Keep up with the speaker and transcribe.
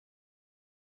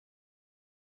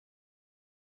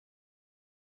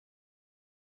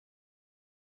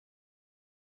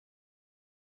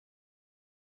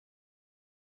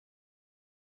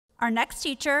Our next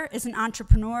teacher is an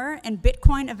entrepreneur and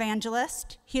Bitcoin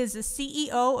evangelist. He is the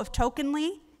CEO of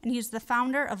Tokenly, and he's the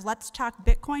founder of Let's Talk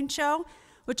Bitcoin Show,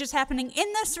 which is happening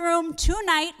in this room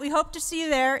tonight. We hope to see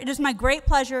you there. It is my great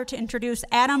pleasure to introduce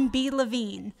Adam B.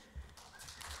 Levine.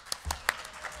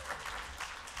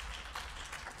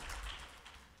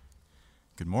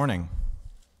 Good morning.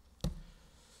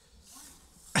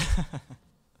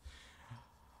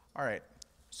 All right,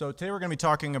 so today we're going to be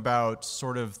talking about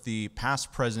sort of the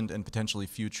past, present, and potentially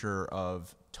future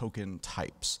of token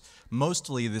types.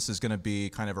 Mostly this is going to be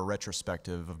kind of a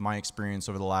retrospective of my experience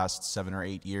over the last 7 or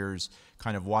 8 years,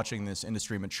 kind of watching this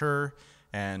industry mature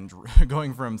and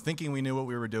going from thinking we knew what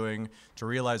we were doing to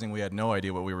realizing we had no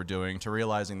idea what we were doing to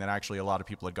realizing that actually a lot of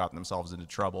people had gotten themselves into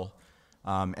trouble,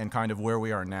 and kind of where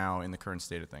we are now in the current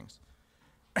state of things.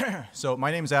 So my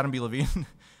name is Adam B. Levine.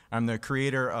 I'm the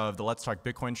creator of the Let's Talk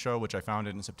Bitcoin show, which I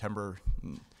founded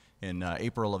in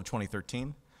April of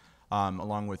 2013,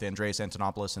 along with Andreas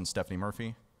Antonopoulos and Stephanie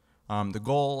Murphy. The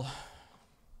goal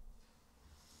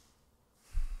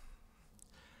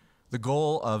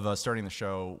of starting the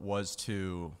show was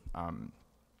to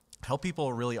help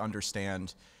people really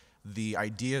understand the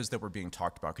ideas that were being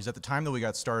talked about. Because at the time that we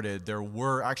got started, there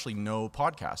were actually no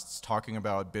podcasts talking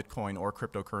about Bitcoin or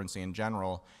cryptocurrency in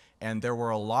general. And there were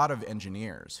a lot of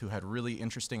engineers who had really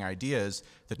interesting ideas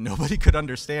that nobody could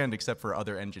understand except for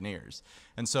other engineers.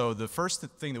 And so the first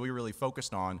thing that we really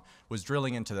focused on was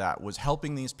drilling into that, was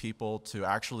helping these people to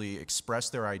actually express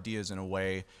their ideas in a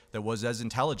way that was as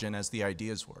intelligent as the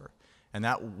ideas were. And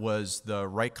that was the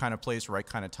right kind of place, right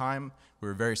kind of time. We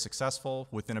were very successful.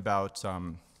 Within about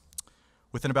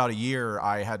a year,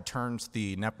 I had turned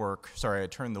the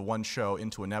one show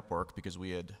into a network because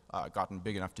we had gotten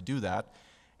big enough to do that.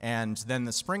 And then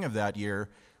the spring of that year,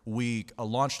 we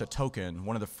launched a token,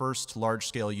 one of the first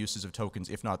large-scale uses of tokens,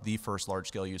 if not the first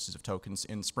large-scale uses of tokens,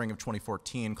 in spring of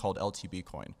 2014 called LTB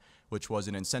Coin, which was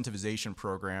an incentivization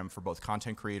program for both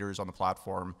content creators on the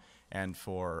platform and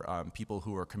for people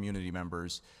who are community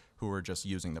members who were just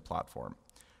using the platform.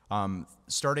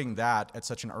 Starting that at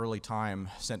such an early time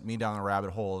sent me down a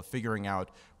rabbit hole of figuring out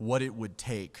what it would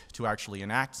take to actually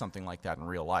enact something like that in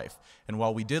real life. And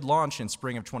while we did launch in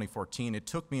spring of 2014, it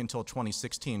took me until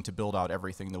 2016 to build out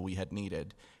everything that we had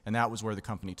needed. And that was where the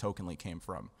company Tokenly came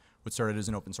from. What started as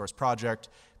an open source project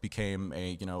became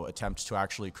a attempt to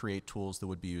actually create tools that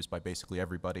would be used by basically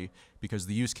everybody, because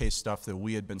the use case stuff that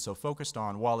we had been so focused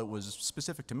on, while it was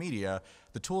specific to media,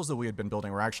 the tools that we had been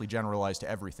building were actually generalized to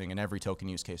everything, and every token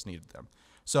use case needed them.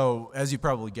 So as you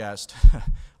probably guessed,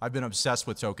 I've been obsessed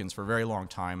with tokens for a very long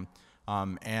time.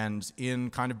 And in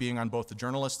kind of being on both the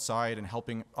journalist side and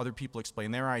helping other people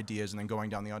explain their ideas, and then going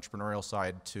down the entrepreneurial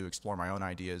side to explore my own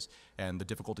ideas and the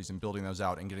difficulties in building those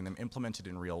out and getting them implemented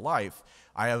in real life,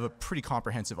 I have a pretty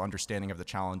comprehensive understanding of the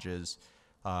challenges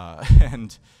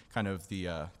and kind of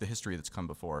the history that's come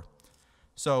before.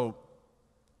 So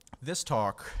this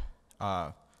talk,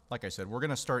 like I said, we're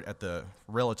going to start at the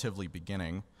relatively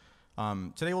beginning.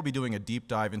 Today we'll be doing a deep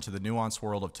dive into the nuanced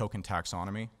world of token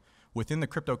taxonomy. Within the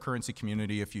cryptocurrency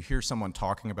community, if you hear someone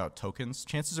talking about tokens,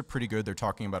 chances are pretty good they're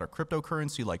talking about a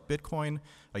cryptocurrency like Bitcoin,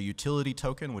 a utility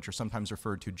token, which are sometimes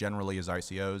referred to generally as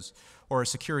ICOs, or a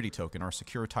security token or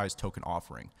securitized token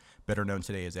offering, better known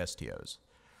today as STOs.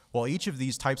 While each of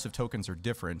these types of tokens are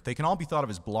different, they can all be thought of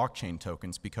as blockchain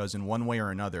tokens because in one way or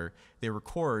another, they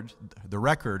record, the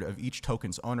record of each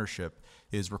token's ownership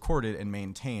is recorded and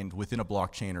maintained within a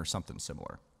blockchain or something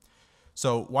similar.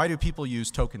 So why do people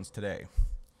use tokens today?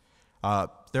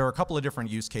 There are a couple of different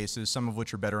use cases, some of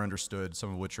which are better understood,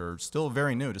 some of which are still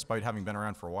very new despite having been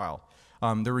around for a while.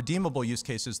 The redeemable use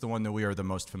case is the one that we are the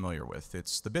most familiar with.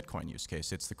 It's the Bitcoin use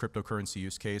case. It's the cryptocurrency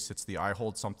use case. It's the I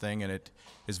hold something and it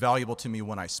is valuable to me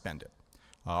when I spend it.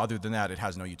 Other than that, it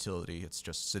has no utility. It's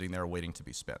just sitting there waiting to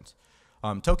be spent.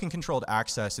 Token-controlled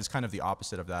access is kind of the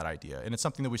opposite of that idea, and it's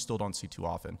something that we still don't see too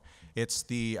often. It's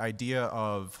the idea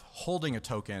of holding a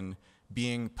token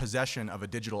being possession of a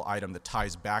digital item that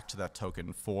ties back to that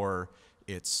token for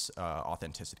its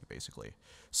authenticity, basically.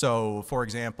 So, for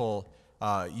example,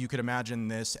 you could imagine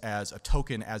this as a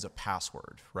token as a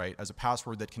password, right? As a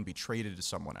password that can be traded to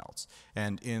someone else.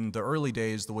 And in the early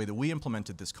days, the way that we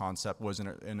implemented this concept was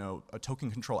in a token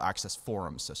control access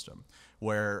forum system,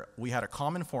 where we had a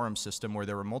common forum system where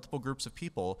there were multiple groups of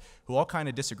people who all kind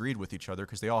of disagreed with each other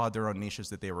because they all had their own niches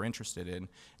that they were interested in. And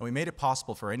we made it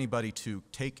possible for anybody to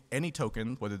take any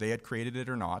token, whether they had created it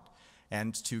or not,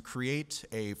 and to create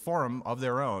a forum of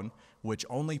their own, which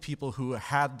only people who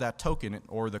had that token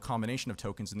or the combination of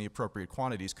tokens in the appropriate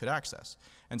quantities could access.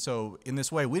 And so in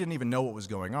this way, we didn't even know what was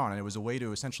going on, and it was a way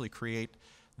to essentially create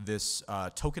this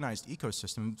tokenized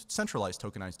ecosystem, centralized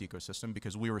tokenized ecosystem,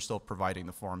 because we were still providing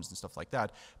the forms and stuff like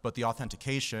that, but the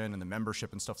authentication and the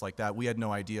membership and stuff like that, we had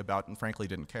no idea about and frankly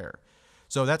didn't care.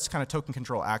 So that's kind of token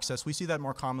control access. We see that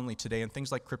more commonly today in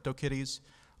things like CryptoKitties.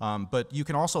 But you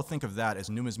can also think of that as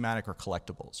numismatic or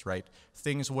collectibles, right?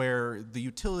 Things where the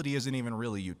utility isn't even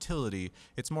really utility,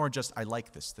 it's more just, I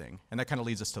like this thing. And that kind of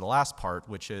leads us to the last part,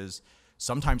 which is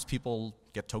sometimes people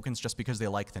get tokens just because they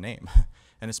like the name.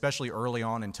 And especially early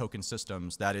on in token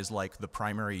systems, that is like the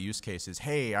primary use case is,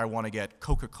 hey, I want to get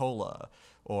Coca-Cola,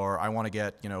 or I want to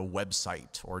get, you know,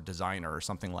 website or designer or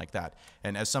something like that.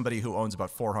 And as somebody who owns about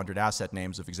 400 asset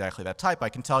names of exactly that type, I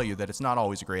can tell you that it's not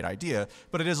always a great idea,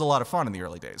 but it is a lot of fun in the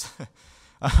early days.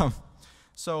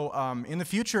 In the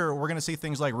future, we're going to see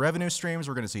things like revenue streams,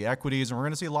 we're going to see equities, and we're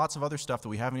going to see lots of other stuff that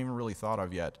we haven't even really thought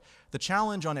of yet. The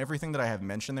challenge on everything that I have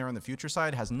mentioned there on the future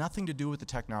side has nothing to do with the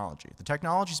technology. The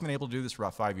technology's been able to do this for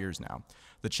about 5 years now.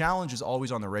 The challenge is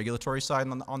always on the regulatory side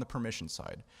and on the permission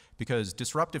side, because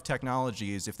disruptive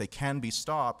technologies, if they can be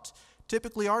stopped,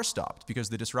 typically are stopped, because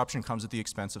the disruption comes at the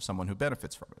expense of someone who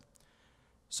benefits from it.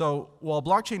 So while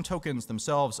blockchain tokens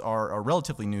themselves are a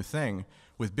relatively new thing,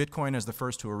 with Bitcoin as the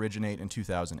first to originate in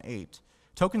 2008,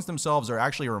 tokens themselves are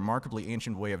actually a remarkably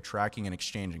ancient way of tracking and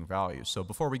exchanging value. So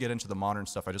before we get into the modern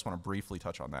stuff, I just want to briefly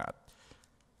touch on that.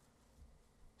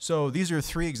 So these are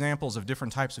 3 examples of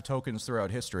different types of tokens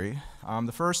throughout history.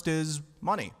 The first is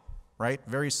money, right?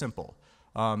 Very simple.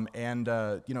 You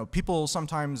know, people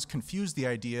sometimes confuse the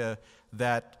idea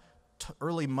that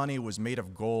early money was made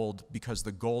of gold because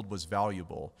the gold was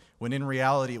valuable, when in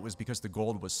reality it was because the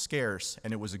gold was scarce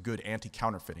and it was a good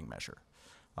anti-counterfeiting measure,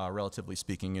 relatively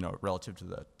speaking, you know, relative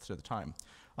to the time.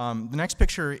 The next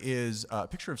picture is a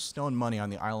picture of stone money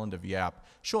on the island of Yap.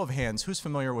 Show of hands, who's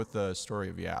familiar with the story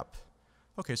of Yap?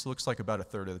 Okay, so it looks like about a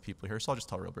third of the people here, so I'll just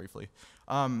tell real briefly.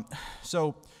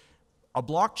 So a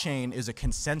blockchain is a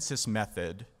consensus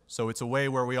method, so it's a way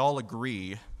where we all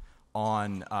agree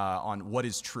on what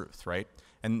is truth, right?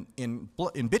 And in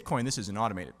Bitcoin, this is an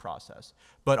automated process.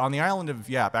 But on the island of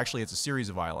Yap, actually it's a series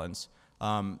of islands,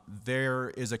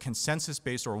 there is a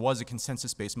consensus-based, or was a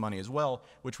consensus-based money as well,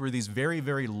 which were these very,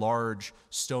 very large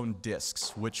stone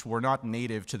discs, which were not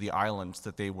native to the islands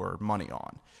that they were money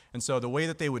on. And so the way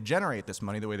that they would generate this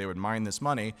money, the way they would mine this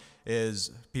money,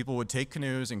 is people would take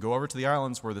canoes and go over to the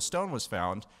islands where the stone was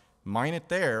found, mine it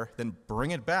there, then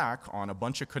bring it back on a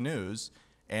bunch of canoes,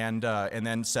 and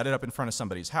then set it up in front of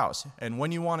somebody's house. And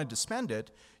when you wanted to spend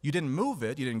it, you didn't move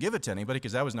it, you didn't give it to anybody,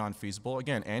 because that was non-feasible.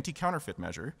 Again, anti-counterfeit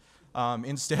measure.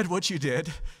 Instead, what you did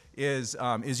is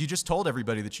you just told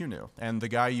everybody that you knew. And the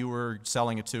guy you were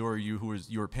selling it to, or you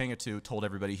were paying it to, told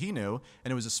everybody he knew.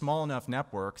 And it was a small enough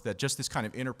network that just this kind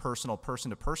of interpersonal,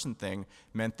 person-to-person thing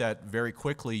meant that very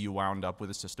quickly you wound up with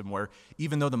a system where,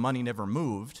 even though the money never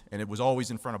moved, and it was always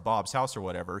in front of Bob's house or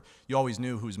whatever, you always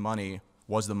knew whose money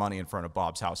was the money in front of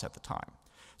Bob's house at the time.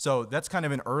 So that's kind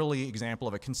of an early example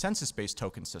of a consensus-based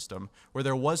token system where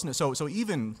there was no, so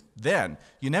even then,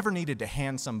 you never needed to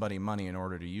hand somebody money in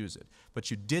order to use it, but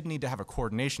you did need to have a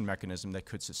coordination mechanism that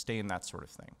could sustain that sort of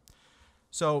thing.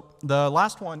 So the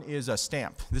last one is a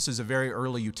stamp. This is a very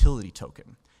early utility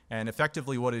token. And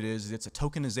effectively what it is, it's a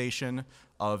tokenization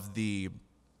of the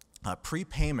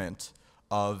prepayment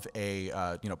of a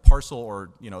parcel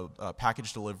or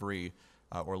package delivery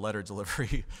or letter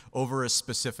delivery over a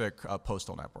specific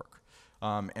postal network.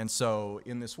 And so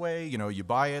in this way, you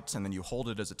buy it and then you hold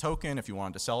it as a token. If you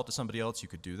wanted to sell it to somebody else, you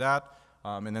could do that.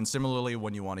 And then similarly,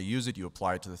 when you want to use it, you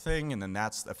apply it to the thing, and then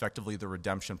that's effectively the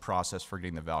redemption process for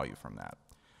getting the value from that.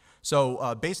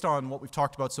 So based on what we've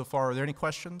talked about so far, are there any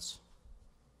questions?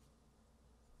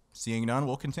 Seeing none,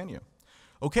 we'll continue.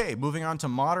 Okay, moving on to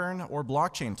modern or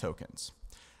blockchain tokens.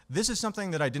 This is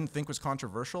something that I didn't think was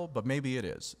controversial, but maybe it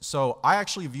is. So I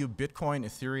actually view Bitcoin,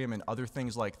 Ethereum, and other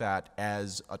things like that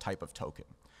as a type of token.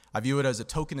 I view it as a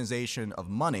tokenization of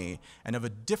money and of a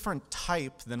different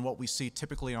type than what we see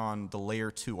typically on the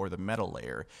layer 2 or the meta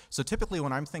layer. So typically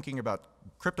when I'm thinking about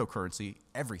cryptocurrency,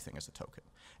 everything is a token.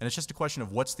 And it's just a question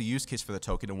of what's the use case for the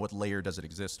token and what layer does it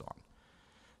exist on.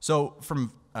 So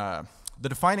from the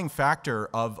defining factor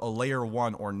of a layer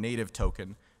 1 or native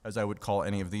token, as I would call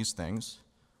any of these things,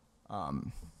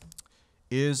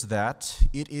 is that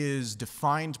it is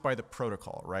defined by the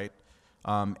protocol, right?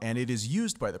 And it is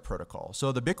used by the protocol.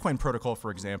 So the Bitcoin protocol,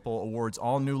 for example, awards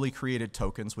all newly created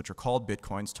tokens, which are called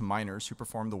Bitcoins, to miners who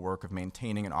perform the work of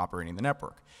maintaining and operating the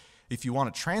network. If you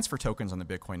want to transfer tokens on the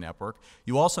Bitcoin network,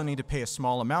 you also need to pay a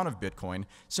small amount of Bitcoin,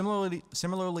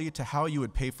 similarly to how you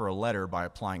would pay for a letter by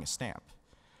applying a stamp.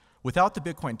 Without the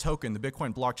Bitcoin token, the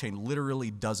Bitcoin blockchain literally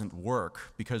doesn't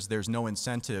work because there's no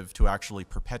incentive to actually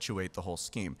perpetuate the whole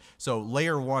scheme. So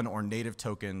layer 1 or native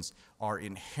tokens are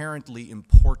inherently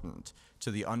important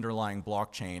to the underlying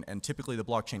blockchain, and typically the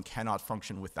blockchain cannot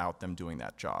function without them doing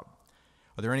that job.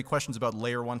 Are there any questions about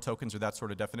layer 1 tokens or that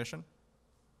sort of definition?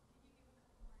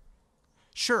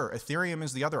 Sure, Ethereum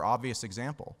is the other obvious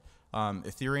example.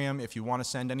 Ethereum, if you want to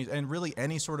send any, and really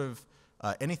any sort of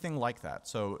anything like that.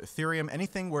 So Ethereum,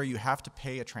 anything where you have to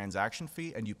pay a transaction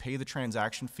fee and you pay the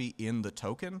transaction fee in the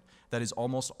token, that is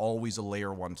almost always a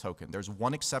layer 1 token. There's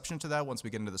one exception to that once we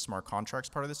get into the smart contracts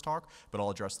part of this talk, but I'll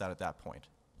address that at that point.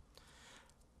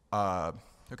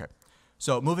 Okay,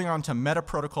 so moving on to meta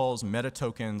protocols, meta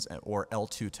tokens, or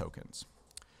L2 tokens.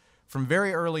 From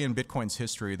very early in Bitcoin's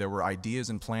history, there were ideas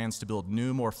and plans to build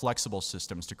new, more flexible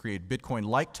systems to create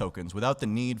Bitcoin-like tokens without the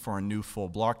need for a new full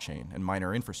blockchain and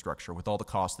miner infrastructure with all the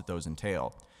costs that those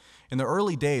entail. In the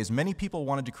early days, many people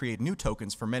wanted to create new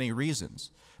tokens for many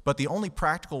reasons, but the only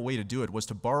practical way to do it was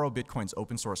to borrow Bitcoin's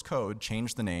open source code,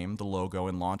 change the name, the logo,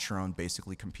 and launch your own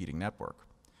basically competing network.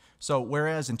 So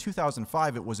whereas in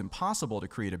 2005 it was impossible to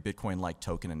create a Bitcoin-like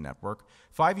token and network,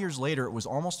 5 years later it was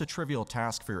almost a trivial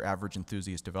task for your average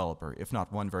enthusiast developer, if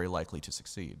not one very likely to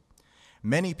succeed.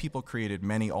 Many people created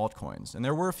many altcoins, and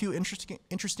there were a few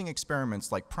interesting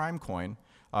experiments like Primecoin,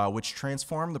 which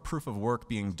transformed the proof of work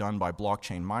being done by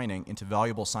blockchain mining into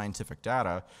valuable scientific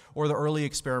data, or the early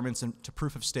experiments into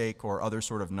proof of stake or other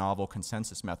sort of novel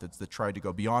consensus methods that tried to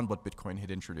go beyond what Bitcoin had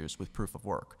introduced with proof of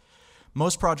work.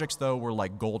 Most projects, though, were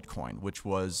like Goldcoin, which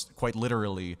was quite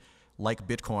literally like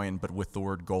Bitcoin, but with the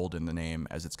word gold in the name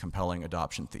as its compelling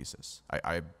adoption thesis.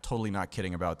 I'm totally not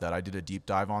kidding about that. I did a deep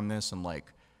dive on this in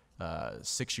like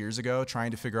 6 years ago,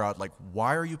 trying to figure out, like,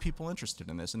 why are you people interested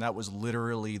in this? And that was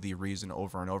literally the reason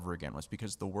over and over again, was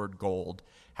because the word gold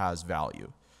has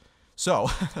value.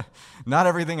 So, not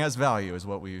everything has value is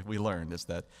what we learned, is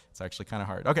that it's actually kind of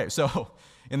hard. Okay, so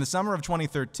in the summer of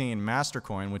 2013,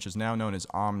 Mastercoin, which is now known as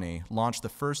Omni, launched the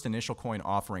first initial coin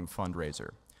offering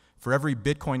fundraiser. For every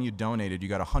Bitcoin you donated, you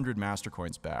got 100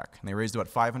 Mastercoins back. And they raised about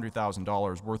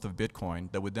 $500,000 worth of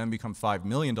Bitcoin that would then become $5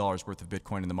 million worth of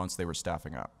Bitcoin in the months they were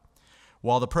staffing up.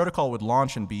 While the protocol would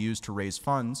launch and be used to raise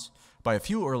funds by a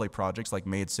few early projects like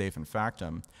MadeSafe and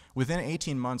Factom, within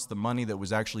 18 months the money that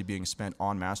was actually being spent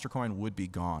on Mastercoin would be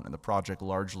gone, and the project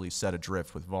largely set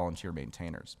adrift with volunteer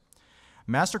maintainers.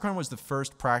 Mastercoin was the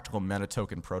first practical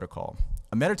metatoken protocol.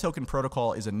 A metatoken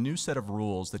protocol is a new set of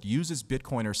rules that uses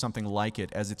Bitcoin or something like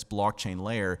it as its blockchain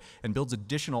layer and builds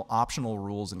additional optional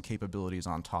rules and capabilities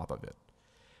on top of it.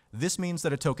 This means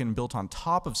that a token built on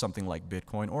top of something like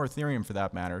Bitcoin, or Ethereum for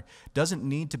that matter, doesn't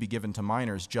need to be given to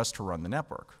miners just to run the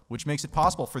network, which makes it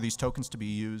possible for these tokens to be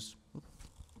used,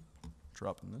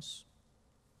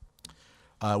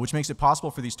 which makes it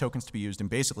possible for these tokens to be used in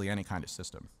basically any kind of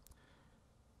system.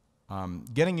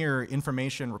 Getting your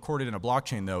information recorded in a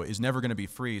blockchain, though, is never going to be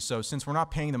free, so since we're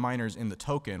not paying the miners in the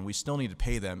token, we still need to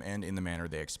pay them, and in the manner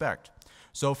they expect.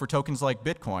 So for tokens like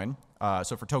Bitcoin,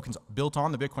 so for tokens built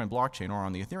on the Bitcoin blockchain or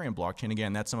on the Ethereum blockchain,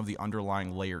 again, that's some of the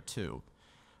underlying layer 2.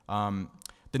 The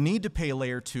need to pay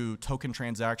layer 2 token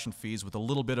transaction fees with a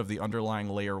little bit of the underlying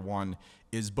layer 1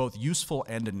 is both useful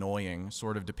and annoying,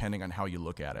 sort of depending on how you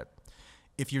look at it.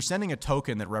 If you're sending a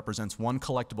token that represents one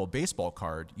collectible baseball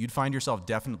card, you'd find yourself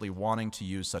definitely wanting to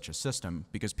use such a system,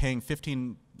 because paying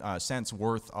 15 cents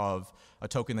worth of a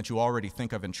token that you already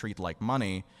think of and treat like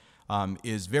money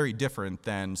is very different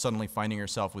than suddenly finding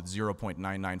yourself with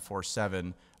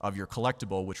 0.9947 of your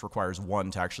collectible, which requires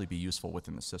 1 to actually be useful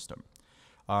within the system.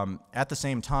 At the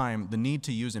same time, the need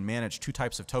to use and manage 2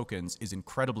 types of tokens is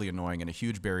incredibly annoying and a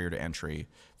huge barrier to entry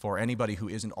for anybody who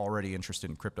isn't already interested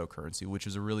in cryptocurrency, which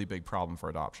is a really big problem for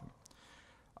adoption.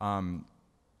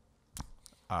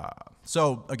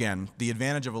 So again, the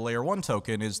advantage of a layer 1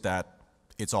 token is that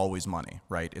it's always money,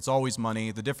 right? It's always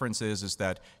money. The difference is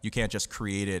that you can't just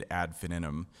create it ad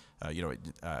infinitum.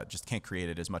 Just can't create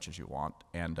it as much as you want,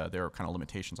 and there are kind of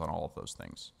limitations on all of those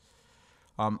things.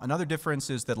 Another difference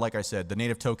is that, like I said, the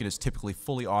native token is typically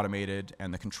fully automated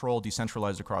and the control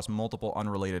decentralized across multiple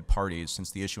unrelated parties, since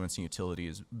the issuance and utility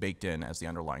is baked in as the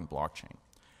underlying blockchain.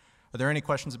 Are there any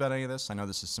questions about any of this? I know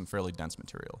this is some fairly dense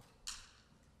material.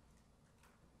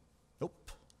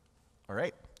 Nope. All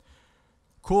right.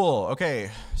 Cool. Okay,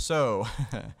 so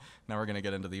now we're going to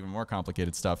get into the even more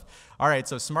complicated stuff. All right,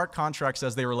 so smart contracts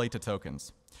as they relate to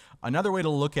tokens. Another way to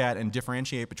look at and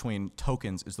differentiate between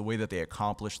tokens is the way that they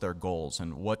accomplish their goals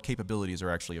and what capabilities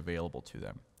are actually available to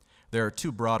them. There are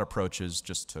 2 broad approaches,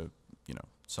 just to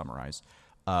summarize.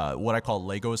 What I call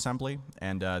Lego assembly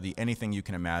and the anything you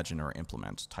can imagine or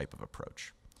implement type of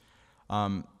approach.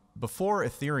 Before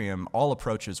Ethereum, all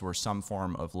approaches were some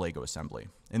form of Lego assembly.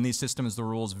 In these systems, the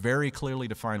rules very clearly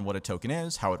define what a token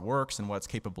is, how it works, and what it's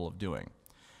capable of doing.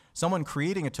 Someone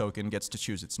creating a token gets to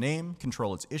choose its name,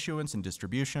 control its issuance and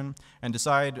distribution, and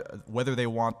decide whether they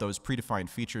want those predefined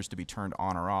features to be turned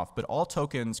on or off. But all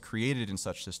tokens created in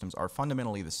such systems are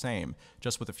fundamentally the same,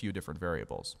 just with a few different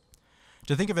variables.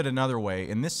 To think of it another way,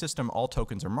 in this system, all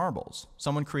tokens are marbles.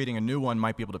 Someone creating a new one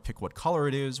might be able to pick what color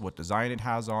it is, what design it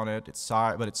has on it,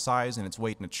 but its size and its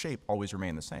weight and its shape always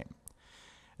remain the same.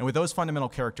 And with those fundamental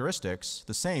characteristics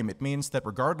the same, it means that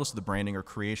regardless of the branding or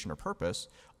creation or purpose,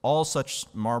 all such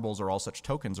marbles or all such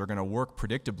tokens are going to work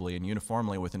predictably and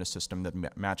uniformly within a system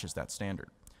that matches that standard.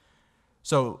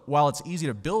 So while it's easy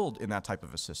to build in that type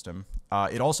of a system,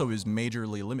 it also is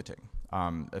majorly limiting.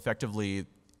 Effectively,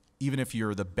 even if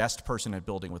you're the best person at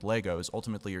building with Legos,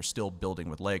 ultimately you're still building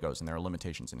with Legos, and there are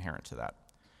limitations inherent to that.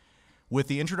 With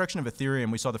the introduction of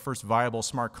Ethereum, we saw the first viable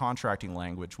smart contracting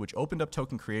language, which opened up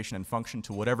token creation and function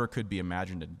to whatever could be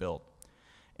imagined and built.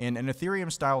 In an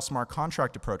Ethereum-style smart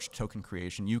contract approach to token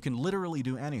creation, you can literally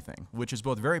do anything, which is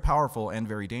both very powerful and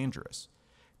very dangerous.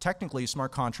 Technically,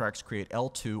 smart contracts create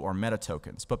L2 or meta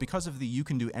tokens, but because of the you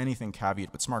can do anything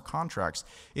caveat with smart contracts,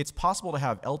 it's possible to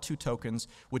have L2 tokens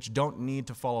which don't need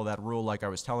to follow that rule like I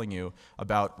was telling you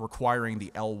about requiring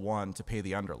the L1 to pay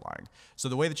the underlying. So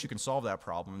the way that you can solve that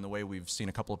problem, and the way we've seen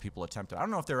a couple of people attempt it, I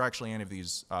don't know if there are actually any of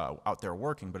these out there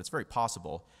working, but it's very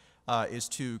possible, is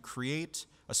to create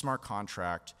a smart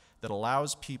contract that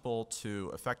allows people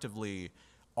to effectively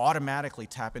automatically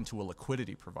tap into a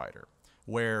liquidity provider,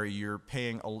 where you're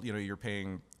paying,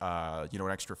 an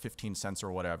extra 15 cents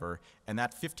or whatever, and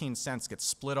that 15 cents gets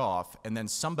split off, and then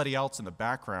somebody else in the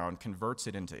background converts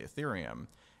it into Ethereum,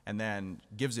 and then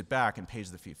gives it back and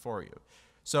pays the fee for you.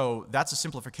 So that's a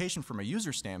simplification from a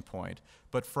user standpoint,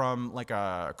 but from like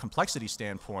a complexity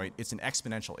standpoint, it's an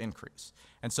exponential increase.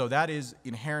 And so that is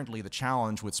inherently the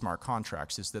challenge with smart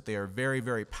contracts, is that they are very,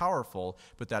 very powerful,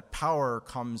 but that power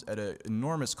comes at an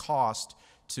enormous cost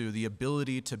to the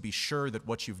ability to be sure that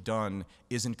what you've done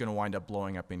isn't going to wind up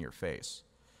blowing up in your face.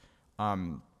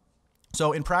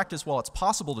 So in practice, while it's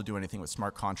possible to do anything with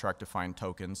smart contract-defined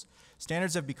tokens,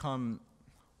 standards have become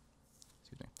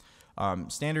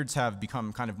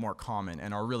kind of more common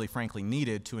and are really, frankly,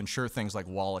 needed to ensure things like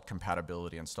wallet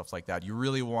compatibility and stuff like that. You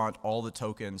really want all the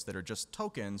tokens that are just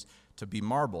tokens to be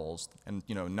marbles, and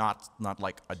not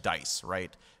like a dice,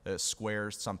 right? A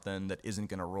square, something that isn't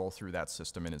going to roll through that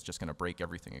system and is just going to break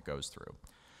everything it goes through.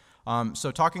 So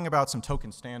talking about some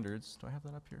token standards, do I have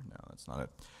that up here? No, that's not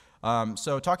it.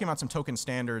 So talking about some token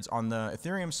standards, on the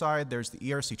Ethereum side, there's the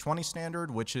ERC20 standard,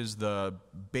 which is the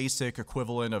basic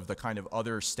equivalent of the kind of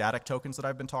other static tokens that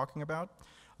I've been talking about.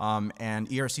 And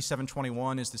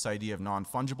ERC721 is this idea of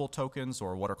non-fungible tokens,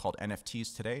 or what are called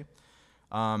NFTs today.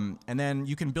 And then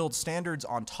you can build standards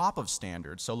on top of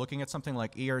standards. So looking at something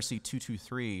like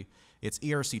ERC223, it's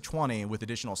ERC20 with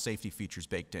additional safety features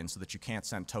baked in so that you can't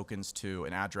send tokens to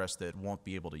an address that won't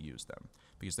be able to use them,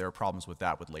 because there are problems with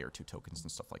that with layer 2 tokens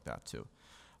and stuff like that too.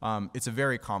 It's a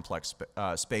very complex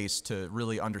space to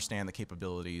really understand the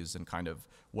capabilities and kind of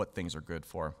what things are good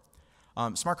for.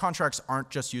 Smart contracts aren't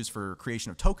just used for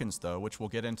creation of tokens, though, which we'll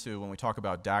get into when we talk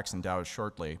about DACs and DAOs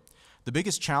shortly. The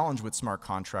biggest challenge with smart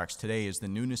contracts today is the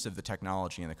newness of the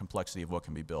technology and the complexity of what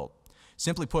can be built.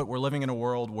 Simply put, we're living in a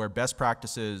world where best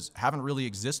practices haven't really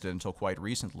existed until quite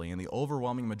recently, and the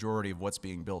overwhelming majority of what's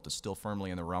being built is still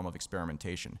firmly in the realm of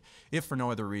experimentation, if for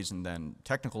no other reason than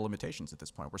technical limitations at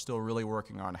this point. We're still really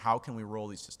working on how can we roll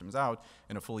these systems out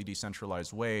in a fully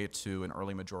decentralized way to an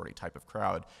early majority type of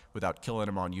crowd without killing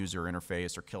them on user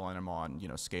interface or killing them on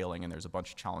scaling, and there's a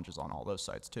bunch of challenges on all those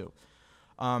sides too.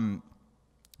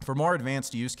 For more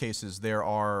advanced use cases,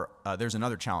 there's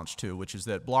another challenge too, which is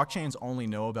that blockchains only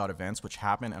know about events which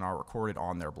happen and are recorded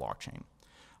on their blockchain.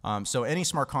 So any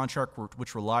smart contract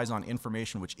which relies on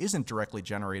information which isn't directly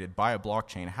generated by a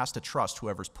blockchain has to trust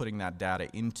whoever's putting that data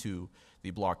into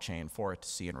the blockchain for it to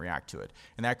see and react to it.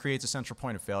 And that creates a central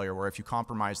point of failure where if you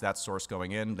compromise that source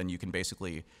going in, then you can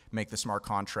basically make the smart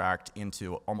contract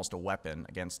into almost a weapon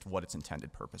against what its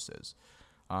intended purpose is.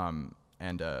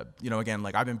 Again,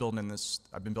 like I've been building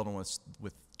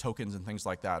with tokens and things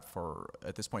like that for,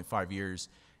 at this point, 5 years,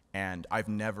 and I've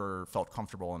never felt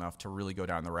comfortable enough to really go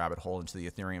down the rabbit hole into the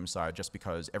Ethereum side, just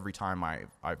because every time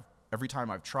I've every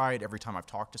time I've tried, every time I've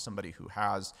talked to somebody who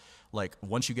has, like,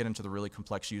 once you get into the really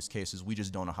complex use cases, we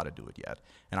just don't know how to do it yet.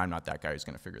 And I'm not that guy who's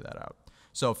going to figure that out.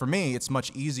 So for me, it's much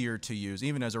easier to use,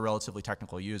 even as a relatively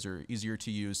technical user, easier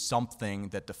to use something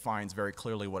that defines very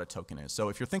clearly what a token is. So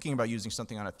if you're thinking about using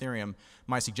something on Ethereum,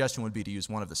 my suggestion would be to use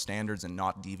one of the standards and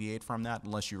not deviate from that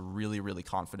unless you're really, really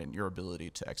confident in your ability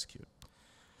to execute.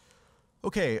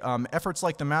 Okay, efforts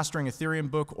like the Mastering Ethereum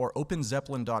book or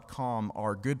OpenZeppelin.com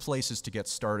are good places to get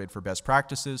started for best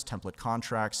practices, template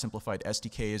contracts, simplified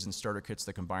SDKs, and starter kits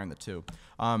that combine the two.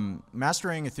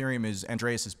 Mastering Ethereum is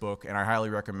Andreas's book, and I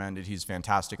highly recommend it. He's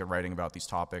fantastic at writing about these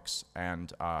topics,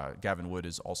 and Gavin Wood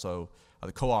is also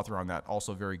the co-author on that,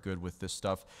 also very good with this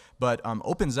stuff. But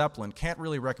OpenZeppelin, can't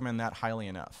really recommend that highly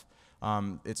enough.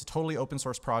 It's a totally open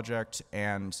source project,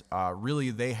 and really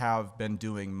they have been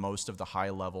doing most of the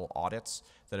high-level audits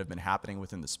that have been happening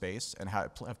within the space and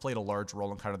have played a large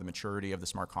role in kind of the maturity of the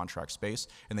smart contract space,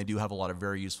 and they do have a lot of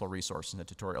very useful resources and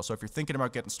tutorials. So if you're thinking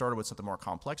about getting started with something more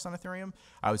complex on Ethereum,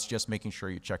 I would suggest making sure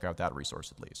you check out that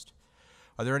resource at least.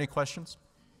 Are there any questions?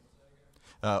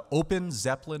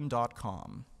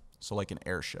 OpenZeppelin.com, so like an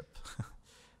airship.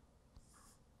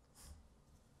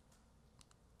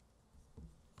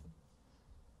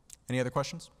 Any other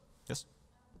questions? Yes?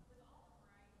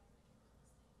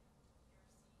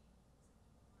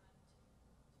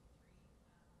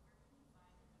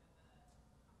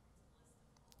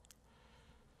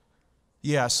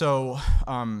 Yeah, so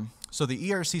the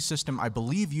ERC system, I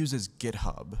believe, uses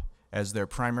GitHub as their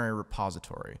primary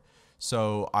repository.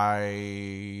 So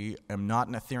I am not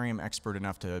an Ethereum expert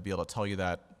enough to be able to tell you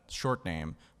that short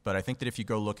name, but I think that if you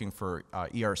go looking for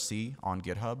ERC on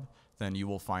GitHub, then you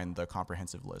will find the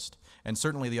comprehensive list. And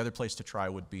certainly the other place to try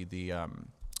would be the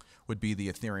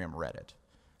Ethereum Reddit,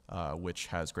 which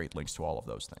has great links to all of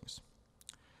those things.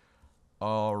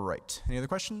 All right, any other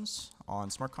questions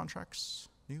on smart contracts?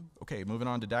 Okay, moving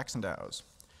on to DAX and DAOs.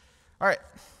 All right,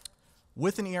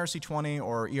 with an ERC20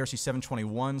 or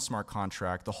ERC721 smart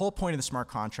contract, the whole point of the smart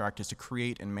contract is to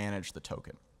create and manage the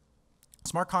token.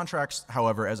 Smart contracts,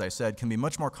 however, as I said, can be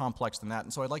much more complex than that,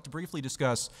 and so I'd like to briefly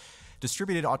discuss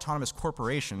distributed autonomous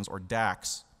corporations, or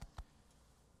DACs,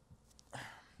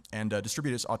 and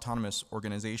distributed autonomous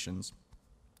organizations,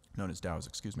 known as DAOs,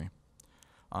 excuse me.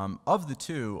 Of the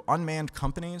two, unmanned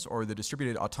companies, or the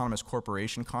distributed autonomous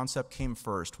corporation concept, came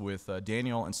first, with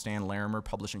Daniel and Stan Larimer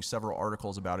publishing several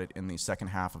articles about it in the second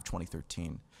half of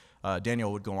 2013.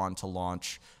 Daniel would go on to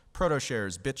launch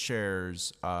ProtoShares,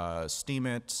 BitShares,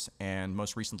 Steemit, and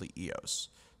most recently EOS.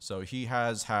 So he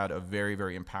has had a very,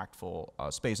 very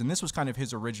impactful space, and this was kind of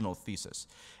his original thesis.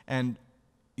 And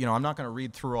I'm not going to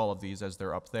read through all of these as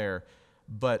they're up there,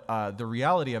 but the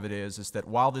reality of it is that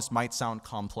while this might sound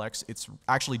complex, it's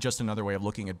actually just another way of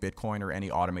looking at Bitcoin or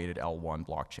any automated L1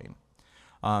 blockchain.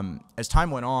 As time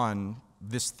went on,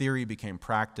 this theory became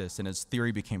practice, and as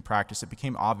theory became practice, it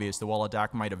became obvious that while a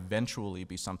DAC might eventually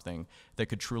be something that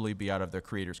could truly be out of their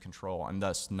creator's control and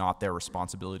thus not their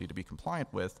responsibility to be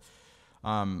compliant with,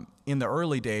 in the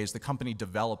early days, the company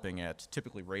developing it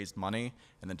typically raised money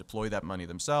and then deployed that money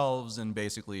themselves, and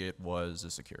basically it was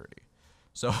a security.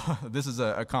 So this is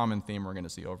a common theme we're going to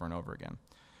see over and over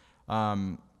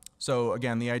again. So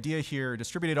again, the idea here,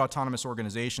 distributed autonomous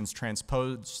organizations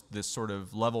transpose this sort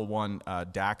of level 1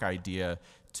 DAC idea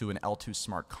to an L2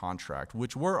 smart contract,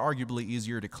 which were arguably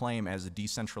easier to claim as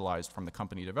decentralized from the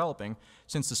company developing,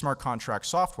 since the smart contract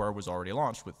software was already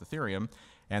launched with Ethereum,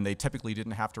 and they typically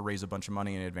didn't have to raise a bunch of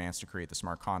money in advance to create the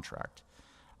smart contract.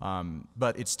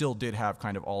 But it still did have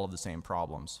kind of all of the same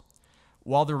problems.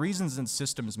 While the reasons and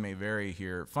systems may vary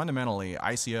here, fundamentally,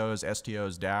 ICOs,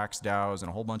 STOs, DACs, DAOs, and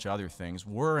a whole bunch of other things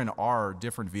were and are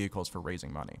different vehicles for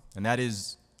raising money. And that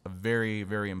is a very,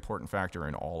 very important factor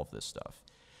in all of this stuff.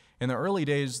 In the early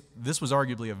days, this was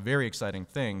arguably a very exciting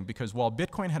thing, because while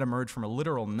Bitcoin had emerged from a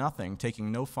literal nothing,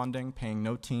 taking no funding, paying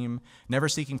no team, never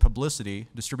seeking publicity,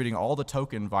 distributing all the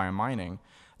token via mining,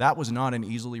 that was not an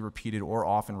easily repeated or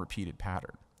often repeated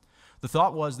pattern. The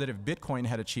thought was that if Bitcoin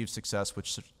had achieved success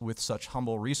with such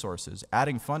humble resources,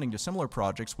 adding funding to similar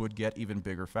projects would get even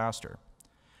bigger faster.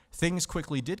 Things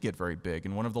quickly did get very big,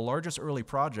 and one of the largest early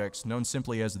projects, known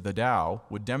simply as the DAO,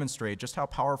 would demonstrate just how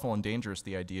powerful and dangerous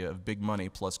the idea of big money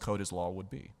plus code as law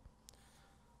would be.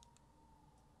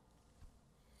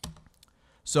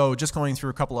 So just going through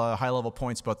a couple of high-level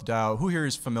points about the DAO. Who here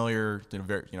is familiar,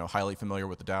 highly familiar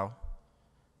with the DAO?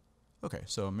 Okay,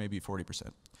 so maybe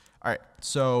 40%. All right,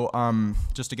 so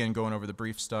just again going over the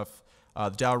brief stuff.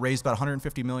 The DAO raised about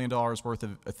 $150 million worth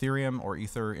of Ethereum or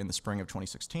Ether in the spring of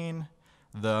 2016.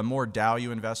 The more DAO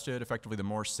you invested, effectively the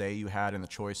more say you had in the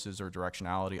choices or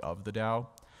directionality of the DAO.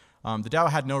 The DAO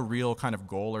had no real kind of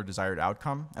goal or desired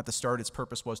outcome. At the start, its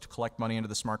purpose was to collect money into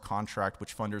the smart contract,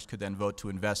 which funders could then vote to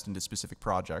invest into specific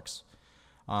projects.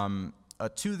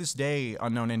 To this day,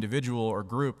 unknown individual or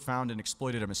group found and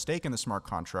exploited a mistake in the smart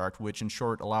contract, which in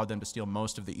short allowed them to steal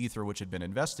most of the ether which had been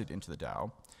invested into the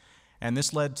DAO. And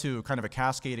this led to kind of a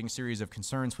cascading series of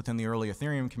concerns within the early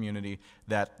Ethereum community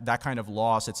that that kind of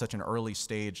loss at such an early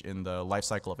stage in the life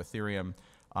cycle of Ethereum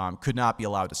could not be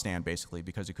allowed to stand, basically,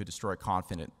 because it could destroy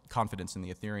confidence in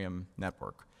the Ethereum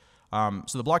network.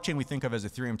 So the blockchain we think of as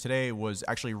Ethereum today was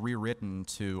actually rewritten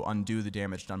to undo the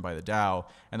damage done by the DAO,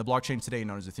 and the blockchain today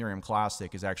known as Ethereum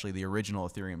Classic is actually the original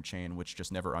Ethereum chain, which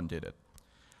just never undid it.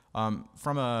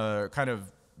 From a kind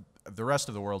of the rest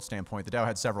of the world standpoint, the DAO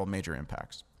had several major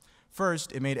impacts.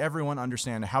 First, it made everyone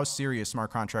understand how serious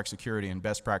smart contract security and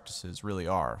best practices really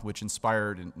are, which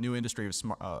inspired a new industry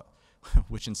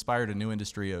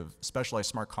of specialized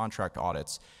smart contract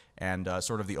audits and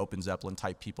sort of the Open Zeppelin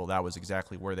type people. That was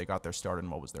exactly where they got their start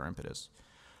and what was their impetus.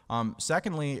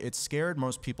 Secondly, it scared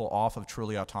most people off of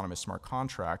truly autonomous smart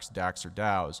contracts, DACs or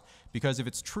DAOs, because if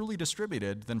it's truly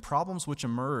distributed, then problems which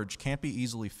emerge can't be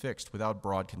easily fixed without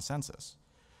broad consensus.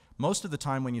 Most of the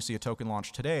time when you see a token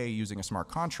launch today using a smart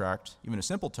contract, even a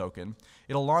simple token,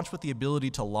 it'll launch with the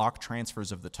ability to lock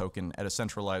transfers of the token at a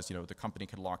centralized, the company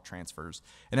can lock transfers.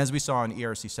 And as we saw in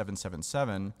ERC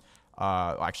 777,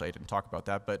 actually I didn't talk about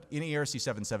that, but in ERC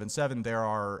 777 there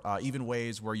are even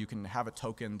ways where you can have a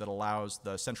token that allows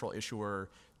the central issuer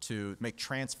to make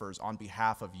transfers on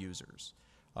behalf of users.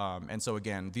 And so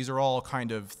again, these are all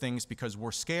kind of things because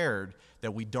we're scared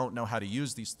that we don't know how to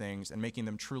use these things, and making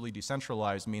them truly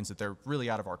decentralized means that they're really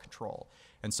out of our control.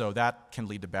 And so that can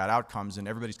lead to bad outcomes, and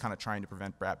everybody's kind of trying to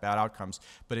prevent bad outcomes,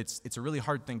 but it's a really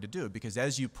hard thing to do because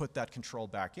as you put that control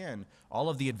back in, all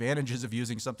of the advantages of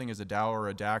using something as a DAO or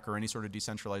a DAC or any sort of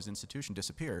decentralized institution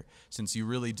disappear, since you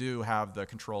really do have the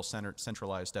control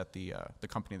centralized at the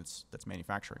company that's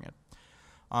manufacturing it.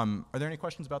 Are there any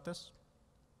questions about this?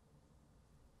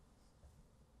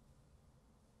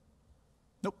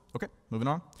 Nope. Okay, moving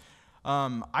on.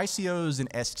 ICOs and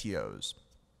STOs.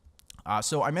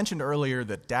 So I mentioned earlier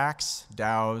that DACs,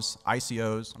 DAOs,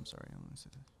 ICOs, I'm sorry.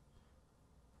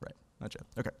 Right, not yet.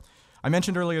 Okay. I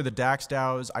mentioned earlier that DACs,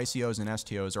 DAOs, ICOs, and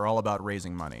STOs are all about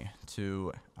raising money.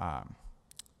 To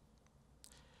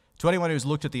anyone who's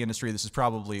looked at the industry, this is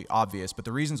probably obvious, but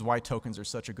the reasons why tokens are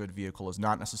such a good vehicle is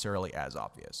not necessarily as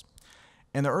obvious.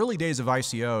 In the early days of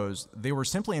ICOs, they were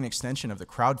simply an extension of the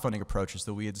crowdfunding approaches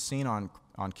that we had seen on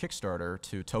Kickstarter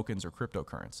to tokens or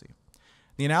cryptocurrency.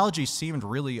 The analogy seemed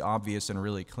really obvious and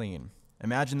really clean.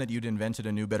 Imagine that you'd invented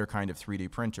a new, better kind of 3D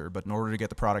printer, but in order to get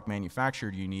the product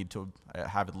manufactured, you need to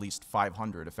have at least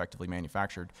 500 effectively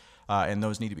manufactured, and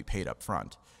those need to be paid up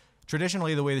front.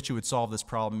 Traditionally, the way that you would solve this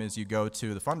problem is you go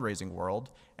to the fundraising world,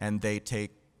 and they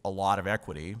take a lot of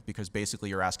equity, because basically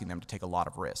you're asking them to take a lot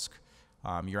of risk.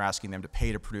 You're asking them to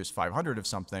pay to produce 500 of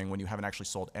something when you haven't actually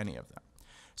sold any of them.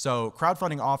 So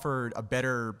crowdfunding offered a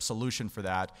better solution for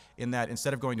that, in that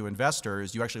instead of going to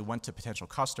investors, you actually went to potential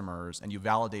customers and you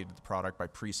validated the product by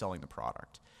pre-selling the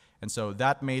product. And so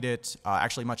that made it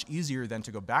actually much easier than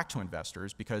to go back to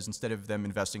investors, because instead of them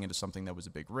investing into something that was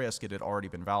a big risk, it had already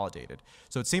been validated.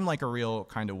 So it seemed like a real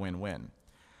kind of win-win.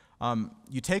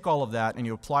 You take all of that and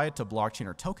you apply it to blockchain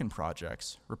or token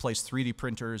projects, replace 3D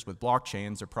printers with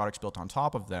blockchains or products built on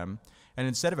top of them, and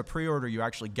instead of a pre-order, you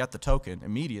actually get the token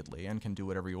immediately and can do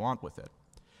whatever you want with it.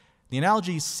 The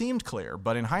analogy seemed clear,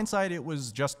 but in hindsight, it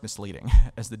was just misleading,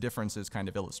 as the differences kind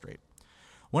of illustrate.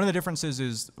 One of the differences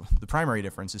is, the primary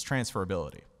difference is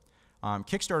transferability.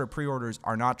 Kickstarter pre-orders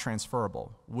are not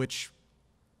transferable, which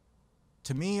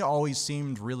to me always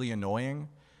seemed really annoying.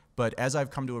 But as I've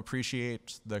come to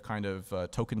appreciate the kind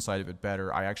of token side of it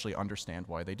better, I actually understand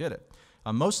why they did it.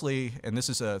 Mostly, and this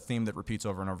is a theme that repeats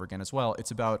over and over again as well,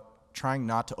 it's about trying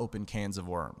not to open cans of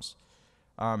worms.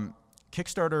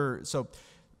 Kickstarter, so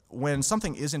when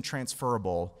something isn't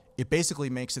transferable, it basically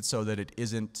makes it so that it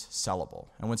isn't sellable.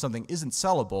 And when something isn't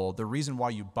sellable, the reason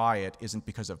why you buy it isn't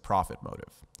because of profit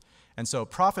motive. And so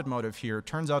profit motive here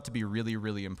turns out to be really,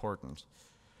 really important.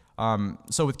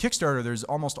 So with Kickstarter, there's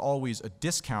almost always a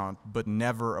discount, but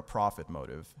never a profit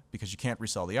motive, because you can't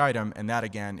resell the item, and that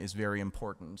again is very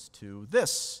important to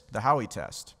this, the Howey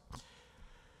test.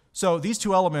 So these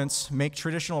two elements make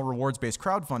traditional rewards-based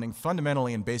crowdfunding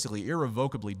fundamentally and basically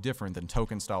irrevocably different than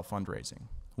token-style fundraising.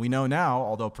 We know now,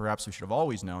 although perhaps we should have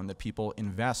always known, that people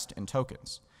invest in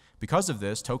tokens. Because of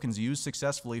this, tokens used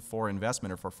successfully for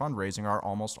investment or for fundraising are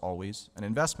almost always an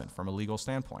investment from a legal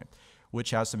standpoint,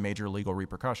 which has some major legal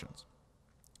repercussions.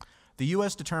 The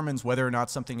US determines whether or not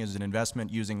something is an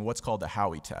investment using what's called the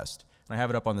Howey test. And I have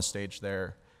it up on the stage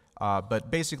there. But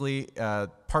basically,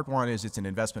 part one is it's an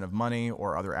investment of money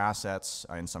or other assets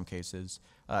in some cases.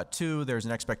 2, there's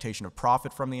an expectation of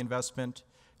profit from the investment.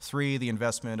 3, the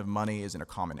investment of money is in a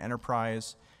common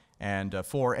enterprise. And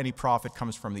 4, any profit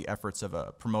comes from the efforts of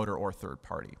a promoter or third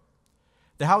party.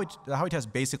 The Howey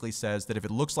test basically says that if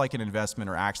it looks like an investment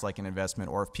or acts like an investment,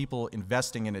 or if people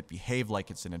investing in it behave like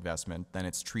it's an investment, then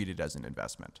it's treated as an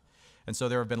investment. And so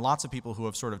there have been lots of people who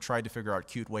have sort of tried to figure out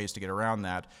cute ways to get around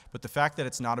that. But the fact that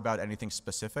it's not about anything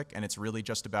specific, and it's really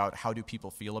just about how do people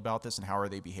feel about this and how are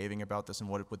they behaving about this and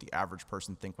what would the average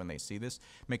person think when they see this,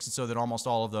 makes it so that almost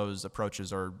all of those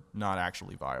approaches are not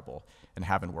actually viable and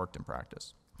haven't worked in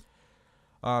practice.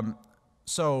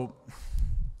 So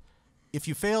if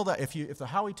you fail that, if the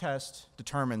Howey test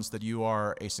determines that you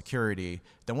are a security,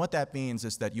 then what that means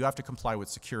is that you have to comply with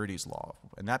securities law.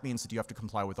 And that means that you have to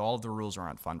comply with all of the rules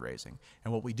around fundraising.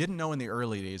 And what we didn't know in the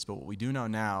early days, but what we do know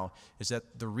now, is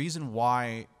that the reason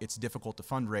why it's difficult to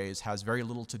fundraise has very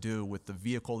little to do with the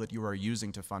vehicle that you are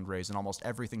using to fundraise and almost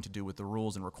everything to do with the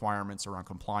rules and requirements around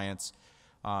compliance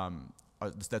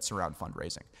that surround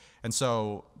fundraising. And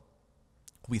so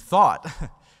we thought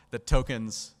that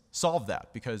tokens solved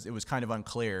that because it was kind of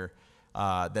unclear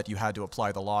that you had to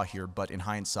apply the law here, but in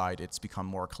hindsight, it's become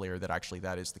more clear that actually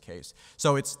that is the case.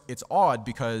 So it's odd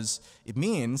because it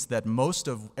means that most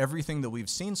of everything that we've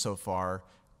seen so far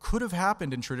could have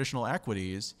happened in traditional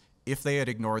equities if they had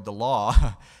ignored the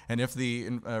law and if the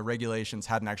regulations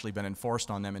hadn't actually been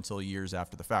enforced on them until years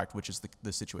after the fact, which is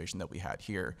the situation that we had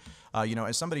here. You know,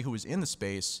 as somebody who was in the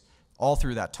space all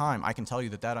through that time, I can tell you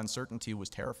that that uncertainty was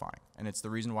terrifying. And it's the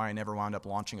reason why I never wound up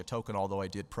launching a token, although I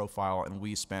did profile, and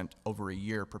we spent over a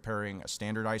year preparing a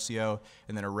standard ICO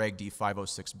and then a Reg D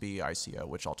 506B ICO,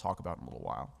 which I'll talk about in a little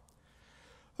while.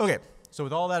 Okay, so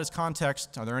with all that as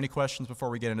context, are there any questions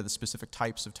before we get into the specific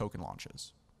types of token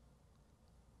launches?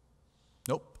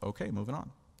 Nope, okay, moving on.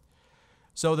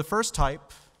 So the first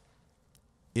type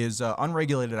is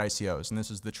unregulated ICOs, and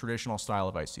this is the traditional style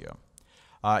of ICO.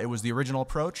 It was the original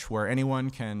approach where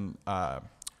anyone can,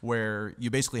 where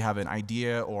you basically have an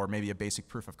idea or maybe a basic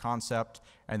proof of concept,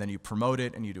 and then you promote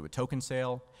it and you do a token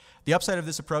sale. The upside of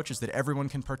this approach is that everyone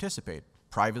can participate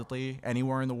privately,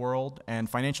 anywhere in the world, and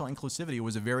financial inclusivity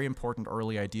was a very important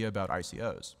early idea about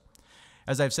ICOs.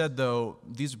 As I've said, though,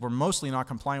 these were mostly not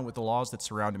compliant with the laws that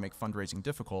surround and make fundraising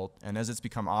difficult, and as it's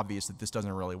become obvious that this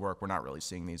doesn't really work, we're not really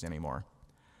seeing these anymore.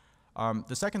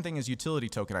 The second thing is utility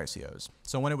token ICOs.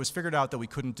 So when it was figured out that we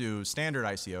couldn't do standard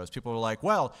ICOs, people were like,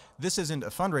 well, this isn't a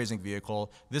fundraising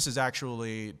vehicle. This is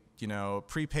actually, you know,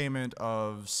 prepayment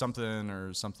of something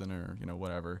or, you know,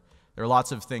 whatever. There are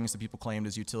lots of things that people claimed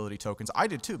as utility tokens. I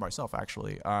did too myself,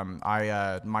 actually. My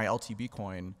LTB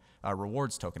coin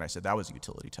rewards token, I said that was a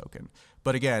utility token.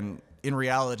 But again, in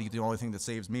reality, the only thing that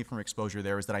saves me from exposure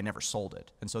there is that I never sold it.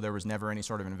 And so there was never any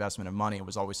sort of investment of money. It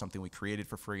was always something we created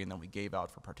for free and then we gave out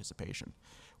for participation,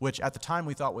 which at the time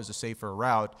we thought was a safer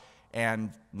route.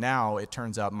 And now it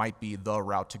turns out might be the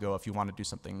route to go if you want to do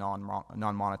something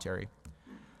non-monetary.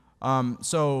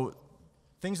 So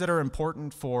things that are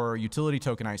important for utility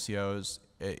token ICOs,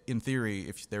 in theory,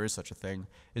 if there is such a thing,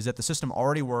 is that the system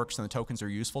already works and the tokens are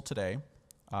useful today.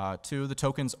 2, the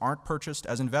tokens aren't purchased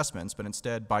as investments, but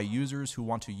instead by users who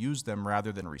want to use them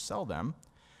rather than resell them.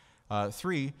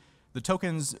 3, the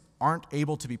tokens aren't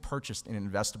able to be purchased in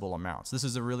investable amounts. This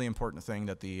is a really important thing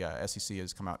that the SEC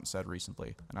has come out and said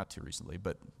recently. Not too recently,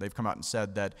 but they've come out and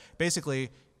said that basically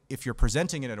if you're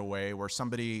presenting it in a way where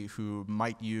somebody who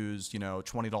might use, you know,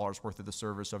 $20 worth of the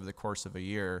service over the course of a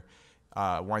year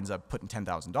winds up putting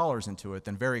 $10,000 into it,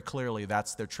 then very clearly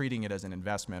they're treating it as an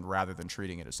investment rather than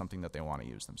treating it as something that they want to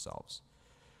use themselves.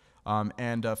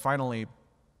 Finally,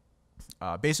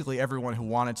 basically everyone who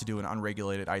wanted to do an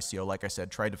unregulated ICO, like I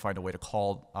said, tried to find a way to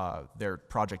call their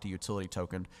project a utility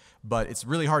token, but it's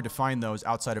really hard to find those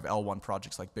outside of L1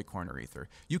 projects like Bitcoin or Ether.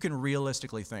 You can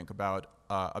realistically think about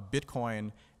a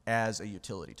Bitcoin as a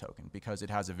utility token because it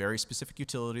has a very specific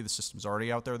utility. The system's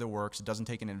already out there that works. It doesn't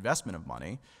take an investment of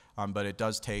money, but it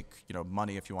does take, you know,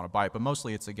 money if you want to buy it. But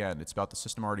mostly it's about the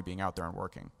system already being out there and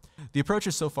working. The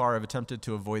approaches so far have attempted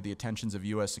to avoid the attentions of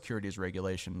U.S. securities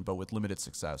regulation, but with limited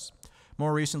success.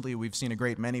 More recently, we've seen a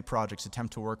great many projects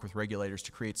attempt to work with regulators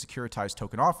to create securitized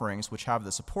token offerings which have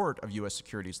the support of U.S.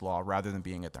 securities law rather than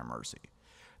being at their mercy.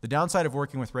 The downside of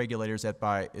working with regulators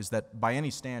is that by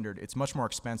any standard, it's much more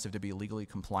expensive to be legally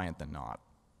compliant than not.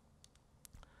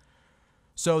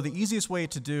 So the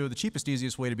cheapest,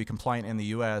 easiest way to be compliant in the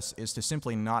US is to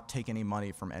simply not take any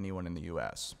money from anyone in the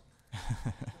US.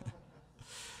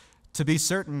 To be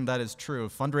certain that is true,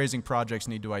 fundraising projects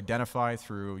need to identify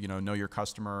through, you know your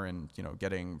customer and, you know,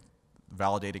 getting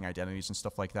validating identities and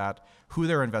stuff like that, who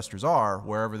their investors are,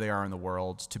 wherever they are in the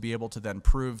world, to be able to then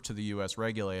prove to the US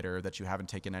regulator that you haven't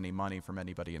taken any money from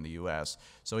anybody in the US.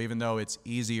 So even though it's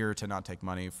easier to not take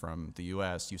money from the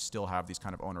US, you still have these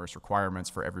kind of onerous requirements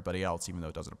for everybody else, even though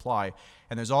it doesn't apply.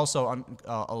 And there's also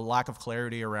a lack of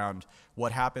clarity around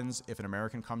what happens if an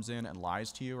American comes in and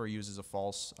lies to you or uses a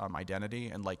false identity,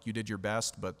 and like you did your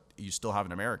best, but you still have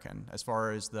an American. As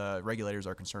far as the regulators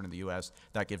are concerned in the US,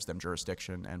 that gives them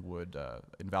jurisdiction and would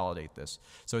invalidate this.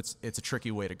 So it's a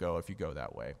tricky way to go if you go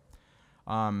that way.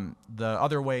 The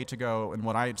other way to go, and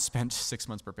what I spent 6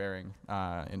 months preparing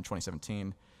in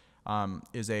 2017,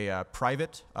 is a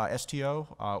private STO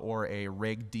or a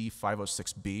Reg D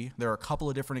 506B. There are a couple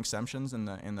of different exemptions in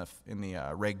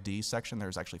the Reg D section.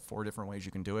 There's actually 4 different ways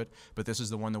you can do it, but this is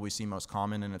the one that we see most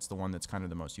common, and it's the one that's kind of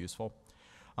the most useful.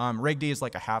 Reg D is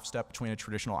like a half step between a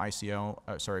traditional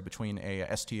between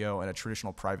a STO and a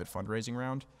traditional private fundraising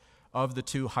round. Of the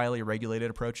 2 highly regulated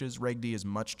approaches, Reg D is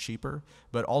much cheaper,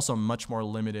 but also much more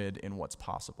limited in what's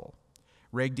possible.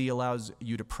 Reg D allows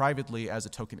you to privately, as a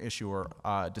token issuer,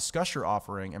 discuss your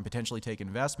offering and potentially take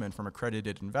investment from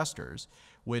accredited investors,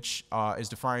 which is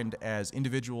defined as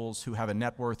individuals who have a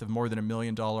net worth of more than $1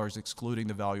 million, excluding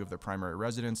the value of their primary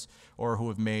residence, or who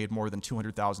have made more than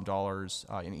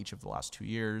 $200,000 in each of the last 2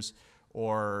 years.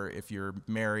 Or if you're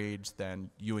married, then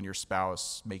you and your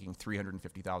spouse making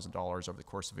 $350,000 over the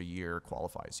course of a year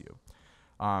qualifies you.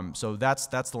 So that's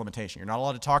the limitation. You're not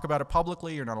allowed to talk about it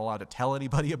publicly. You're not allowed to tell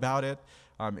anybody about it.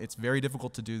 It's very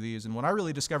difficult to do these. And what I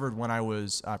really discovered when I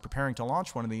was preparing to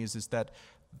launch one of these is that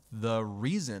the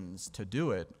reasons to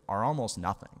do it are almost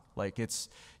nothing. Like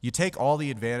you take all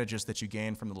the advantages that you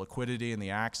gain from the liquidity and the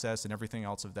access and everything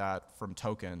else of that from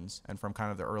tokens and from kind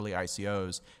of the early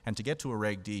ICOs, and to get to a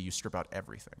Reg D, you strip out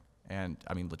everything. And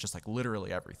I mean, just like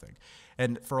literally everything.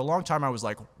 And for a long time, I was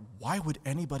like, why would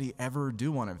anybody ever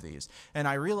do one of these? And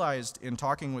I realized in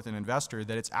talking with an investor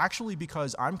that it's actually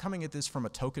because I'm coming at this from a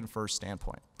token first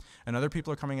standpoint. And other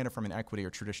people are coming at it from an equity or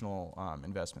traditional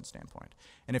investment standpoint.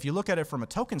 And if you look at it from a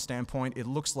token standpoint, it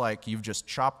looks like you've just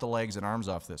chopped the legs and arms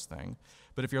off this thing.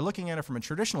 But if you're looking at it from a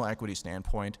traditional equity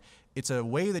standpoint, it's a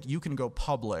way that you can go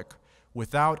public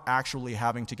without actually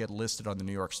having to get listed on the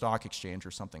New York Stock Exchange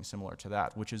or something similar to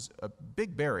that, which is a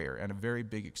big barrier and a very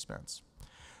big expense.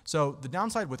 So the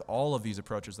downside with all of these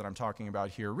approaches that I'm talking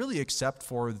about here, really except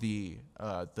for the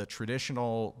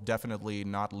traditional, definitely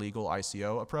not legal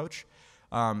ICO approach,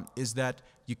 is that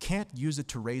you can't use it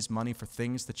to raise money for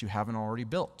things that you haven't already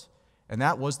built. And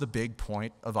that was the big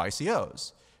point of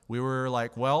ICOs. We were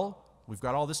like, well, we've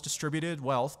got all this distributed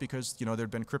wealth because there'd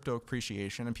been crypto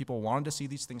appreciation and people wanted to see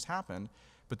these things happen.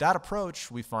 But that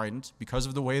approach, we find, because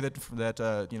of the way that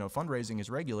fundraising is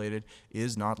regulated,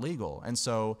 is not legal. And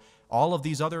so all of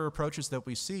these other approaches that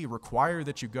we see require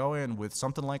that you go in with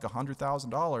something like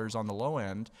 $100,000 on the low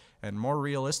end, and more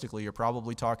realistically, you're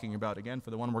probably talking about, again,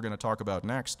 for the one we're going to talk about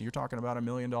next, you're talking about $1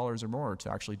 million or more to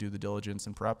actually do the diligence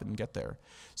and prep and get there.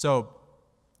 So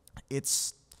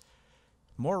it's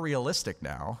more realistic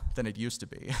now than it used to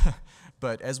be.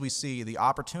 But as we see, the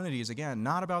opportunities, again,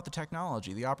 not about the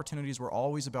technology. The opportunities were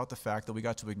always about the fact that we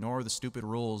got to ignore the stupid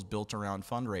rules built around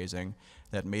fundraising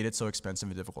that made it so expensive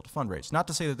and difficult to fundraise. Not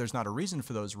to say that there's not a reason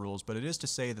for those rules, but it is to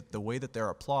say that the way that they're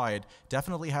applied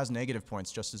definitely has negative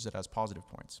points just as it has positive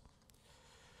points.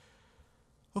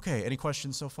 Okay, any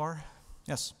questions so far?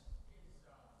 Yes?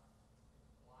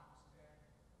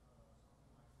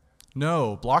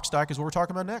 No, Blockstack is what we're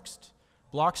talking about next.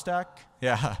 Blockstack,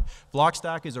 yeah.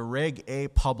 Blockstack is a Reg A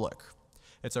public.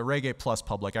 It's a Reg A plus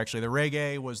public. Actually, the Reg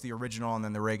A was the original, and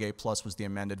then the Reg A plus was the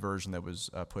amended version that was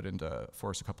put into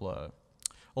force a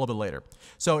little bit later.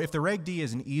 So if the Reg D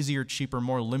is an easier, cheaper,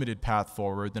 more limited path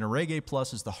forward, then a Reg A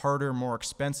plus is the harder, more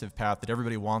expensive path that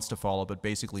everybody wants to follow, but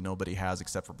basically nobody has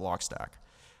except for Blockstack.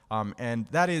 And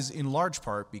that is in large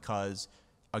part because,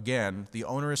 again, the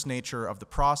onerous nature of the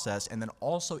process, and then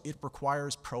also it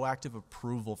requires proactive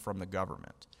approval from the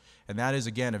government. And that is,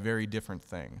 again, a very different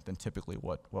thing than typically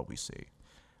what we see.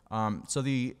 So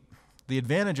the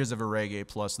advantages of a Reg A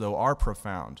plus, though, are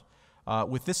profound.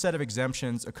 With this set of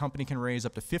exemptions, a company can raise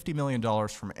up to $50 million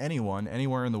from anyone,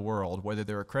 anywhere in the world, whether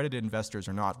they're accredited investors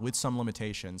or not, with some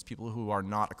limitations. People who are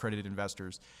not accredited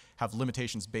investors have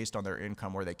limitations based on their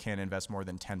income where they can't invest more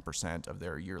than 10% of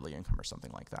their yearly income or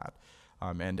something like that.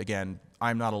 And again,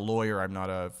 I'm not a lawyer, I'm not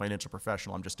a financial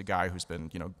professional, I'm just a guy who's been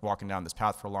walking down this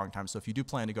path for a long time. So if you do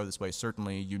plan to go this way,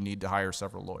 certainly you need to hire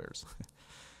several lawyers.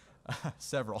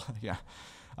 Several, yeah.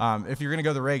 If you're going to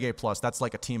go the Reg A plus, that's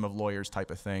like a team of lawyers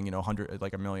type of thing, you know,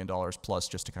 like $1 million plus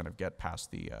just to kind of get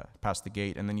past the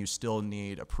gate, and then you still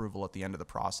need approval at the end of the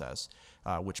process,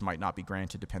 which might not be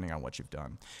granted depending on what you've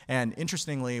done. And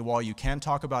interestingly, while you can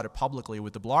talk about it publicly,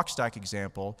 with the Blockstack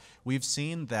example, we've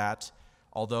seen that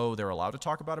although they're allowed to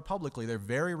talk about it publicly, they're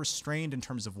very restrained in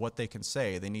terms of what they can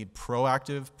say. They need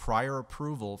proactive prior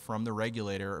approval from the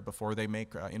regulator before they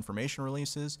make information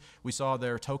releases. We saw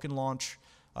their token launch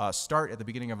start at the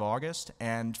beginning of August,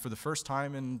 and for the first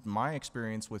time in my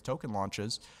experience with token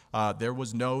launches, there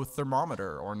was no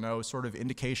thermometer or no sort of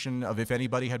indication of if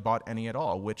anybody had bought any at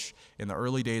all, which in the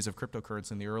early days of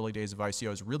cryptocurrency, in the early days of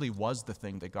ICOs, really was the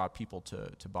thing that got people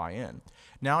to buy in.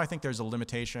 Now I think there's a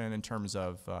limitation in terms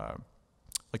of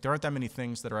like there aren't that many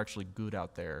things that are actually good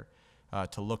out there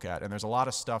to look at, and there's a lot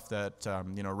of stuff that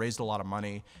you know, raised a lot of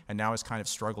money and now is kind of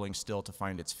struggling still to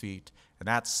find its feet, and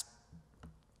that's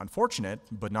unfortunate,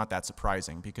 but not that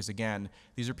surprising, because again,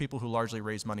 these are people who largely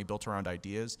raise money built around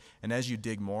ideas, and as you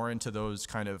dig more into those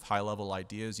kind of high-level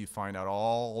ideas, you find out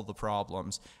all the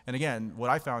problems. And again,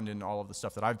 what I found in all of the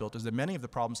stuff that I've built is that many of the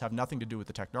problems have nothing to do with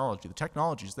the technology. The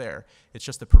technology's there. It's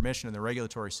just the permission and the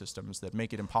regulatory systems that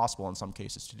make it impossible in some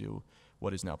cases to do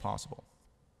what is now possible.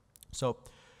 So,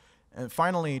 and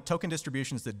finally, token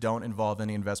distributions that don't involve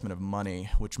any investment of money,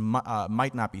 which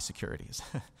might not be securities.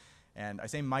 And I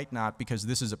say might not because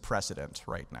this is a precedent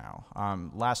right now.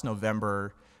 Last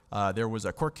November, there was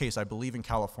a court case, I believe in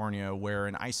California, where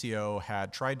an ICO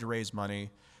had tried to raise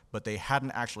money, but they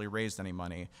hadn't actually raised any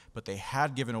money, but they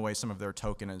had given away some of their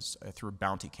tokens through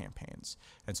bounty campaigns.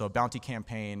 And so a bounty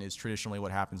campaign is traditionally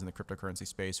what happens in the cryptocurrency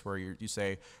space, where you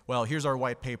say, well, here's our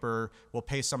white paper, we'll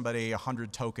pay somebody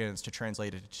 100 tokens to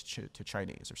translate it to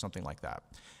Chinese or something like that.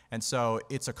 And so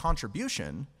it's a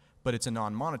contribution, but it's a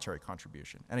non-monetary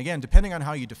contribution. And again, depending on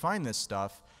how you define this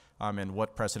stuff and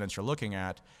what precedents you're looking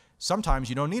at, sometimes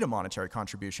you don't need a monetary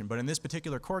contribution, but in this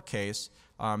particular court case,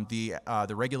 the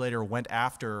regulator went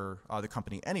after the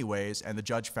company anyways, and the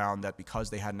judge found that because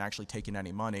they hadn't actually taken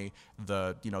any money,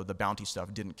 the bounty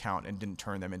stuff didn't count and didn't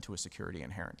turn them into a security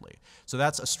inherently. So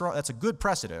that's a good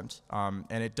precedent,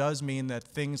 and it does mean that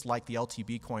things like the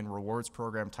LTB coin rewards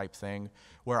program type thing,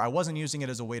 where I wasn't using it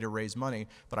as a way to raise money,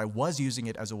 but I was using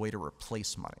it as a way to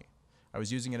replace money. I was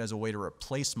using it as a way to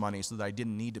replace money so that I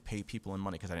didn't need to pay people in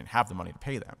money because I didn't have the money to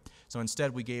pay them. So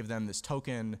instead, we gave them this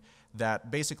token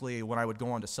that basically, when I would go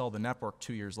on to sell the network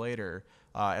 2 years later,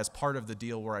 as part of the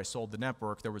deal where I sold the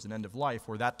network, there was an end of life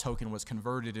where that token was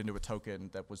converted into a token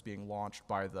that was being launched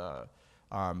by the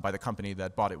company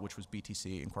that bought it, which was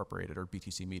BTC Incorporated or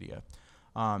BTC Media.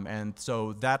 And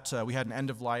so that we had an end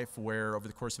of life where over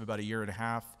the course of about a year and a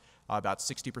half, about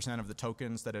 60% of the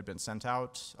tokens that had been sent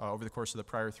out over the course of the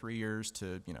prior 3 years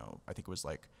to, I think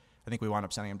we wound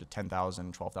up sending them to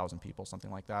 10,000, 12,000 people,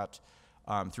 something like that,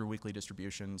 through weekly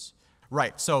distributions.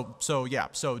 Right, so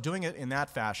doing it in that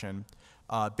fashion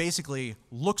basically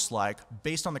looks like,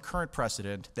 based on the current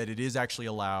precedent, that it is actually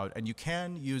allowed, and you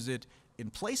can use it in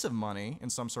place of money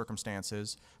in some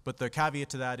circumstances, but the caveat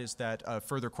to that is that a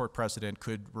further court precedent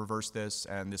could reverse this,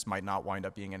 and this might not wind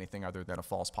up being anything other than a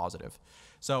false positive.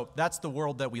 So that's the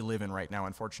world that we live in right now,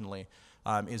 unfortunately,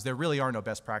 is there really are no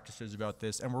best practices about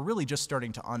this, and we're really just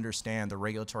starting to understand the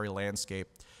regulatory landscape.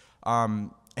 One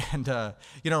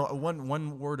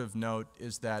word of note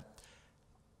is that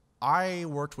I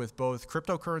worked with both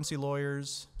cryptocurrency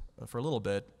lawyers for a little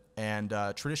bit and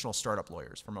traditional startup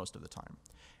lawyers for most of the time.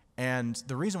 And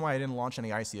the reason why I didn't launch any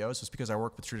ICOs was because I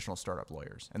worked with traditional startup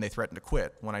lawyers, and they threatened to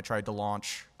quit when I tried to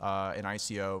launch an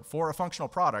ICO for a functional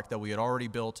product that we had already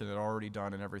built and had already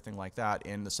done and everything like that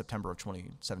in the September of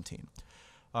 2017.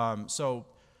 So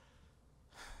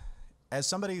as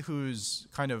somebody who's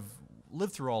kind of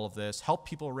lived through all of this, helped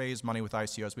people raise money with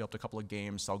ICOs, we helped a couple of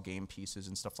games sell game pieces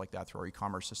and stuff like that through our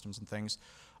e-commerce systems and things.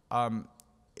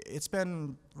 It's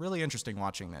been really interesting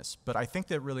watching this, but I think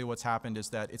that really what's happened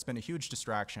is that it's been a huge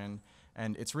distraction,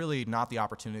 and it's really not the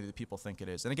opportunity that people think it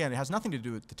is. And again, it has nothing to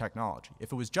do with the technology.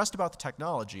 If it was just about the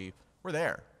technology, we're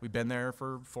there. We've been there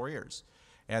for 4 years.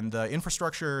 And the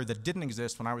infrastructure that didn't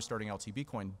exist when I was starting LTB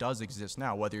Coin does exist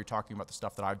now, whether you're talking about the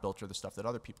stuff that I've built or the stuff that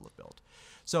other people have built.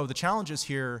 So the challenges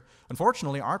here,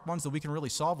 unfortunately, aren't ones that we can really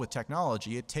solve with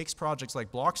technology. It takes projects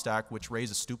like Blockstack, which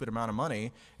raise a stupid amount of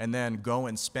money, and then go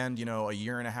and spend, a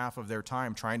year and a half of their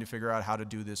time trying to figure out how to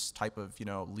do this type of,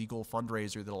 legal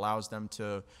fundraiser that allows them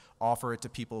to offer it to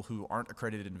people who aren't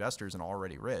accredited investors and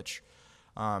already rich.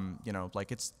 You know,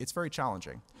 like it's very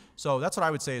challenging. So that's what I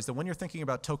would say is that when you're thinking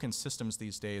about token systems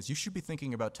these days, you should be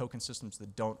thinking about token systems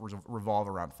that don't revolve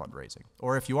around fundraising.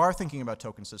 Or if you are thinking about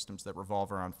token systems that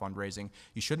revolve around fundraising,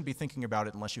 you shouldn't be thinking about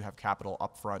it unless you have capital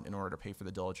up front in order to pay for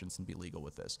the diligence and be legal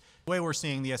with this. The way we're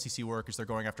seeing the SEC work is they're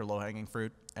going after low-hanging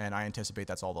fruit, and I anticipate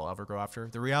that's all they'll ever go after.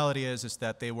 The reality is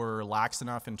that they were lax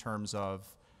enough in terms of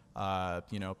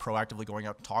you know, proactively going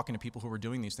out and talking to people who were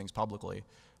doing these things publicly.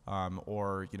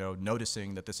 Or, you know,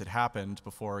 noticing that this had happened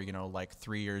before, you know, like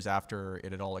 3 years after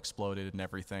it had all exploded and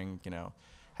everything, you know.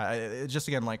 Just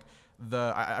again, like,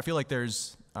 I feel like there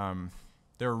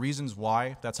are reasons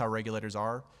why that's how regulators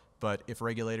are, but if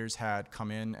regulators had come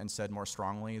in and said more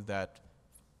strongly that,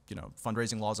 you know,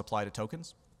 fundraising laws apply to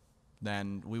tokens,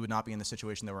 then we would not be in the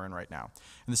situation that we're in right now.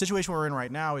 And the situation we're in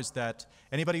right now is that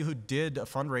anybody who did a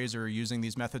fundraiser using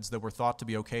these methods that were thought to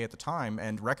be okay at the time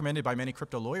and recommended by many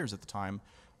crypto lawyers at the time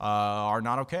are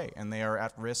not okay, and they are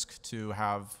at risk to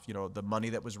have, you know, the money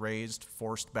that was raised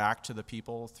forced back to the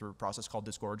people through a process called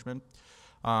disgorgement.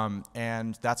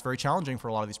 And that's very challenging for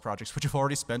a lot of these projects, which have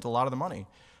already spent a lot of the money.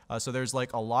 So there's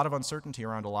like a lot of uncertainty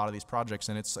around a lot of these projects,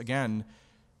 and it's, again,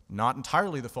 not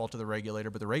entirely the fault of the regulator,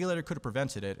 but the regulator could have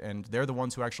prevented it, and they're the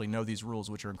ones who actually know these rules,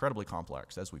 which are incredibly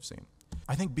complex, as we've seen.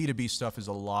 I think B2B stuff is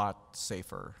a lot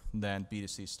safer than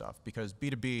B2C stuff, because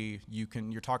B2B,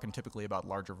 you're talking typically about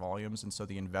larger volumes, and so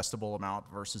the investable amount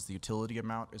versus the utility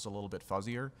amount is a little bit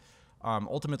fuzzier.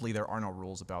 Ultimately, there are no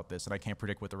rules about this, and I can't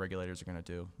predict what the regulators are going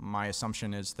to do. My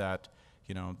assumption is that,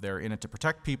 you know, they're in it to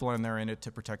protect people, and they're in it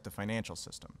to protect the financial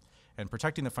system. And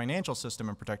protecting the financial system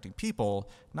and protecting people,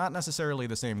 not necessarily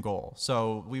the same goal.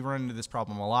 So we run into this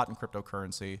problem a lot in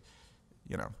cryptocurrency.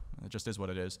 You know, it just is what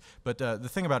it is. But the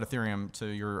thing about Ethereum, to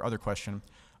your other question,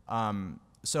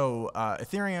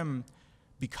 Ethereum,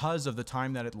 because of the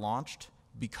time that it launched,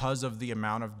 because of the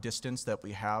amount of distance that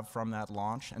we have from that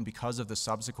launch, and because of the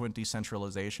subsequent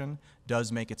decentralization,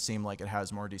 does make it seem like it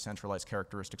has more decentralized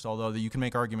characteristics, although you can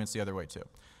make arguments the other way too.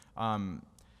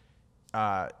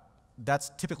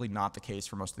 That's typically not the case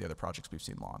for most of the other projects we've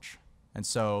seen launch. And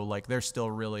so, like, they're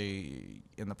still really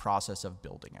in the process of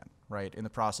building it, right? In the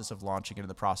process of launching it, in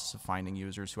the process of finding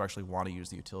users who actually want to use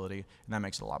the utility, and that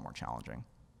makes it a lot more challenging.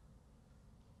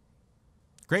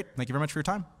 Great, thank you very much for your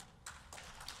time.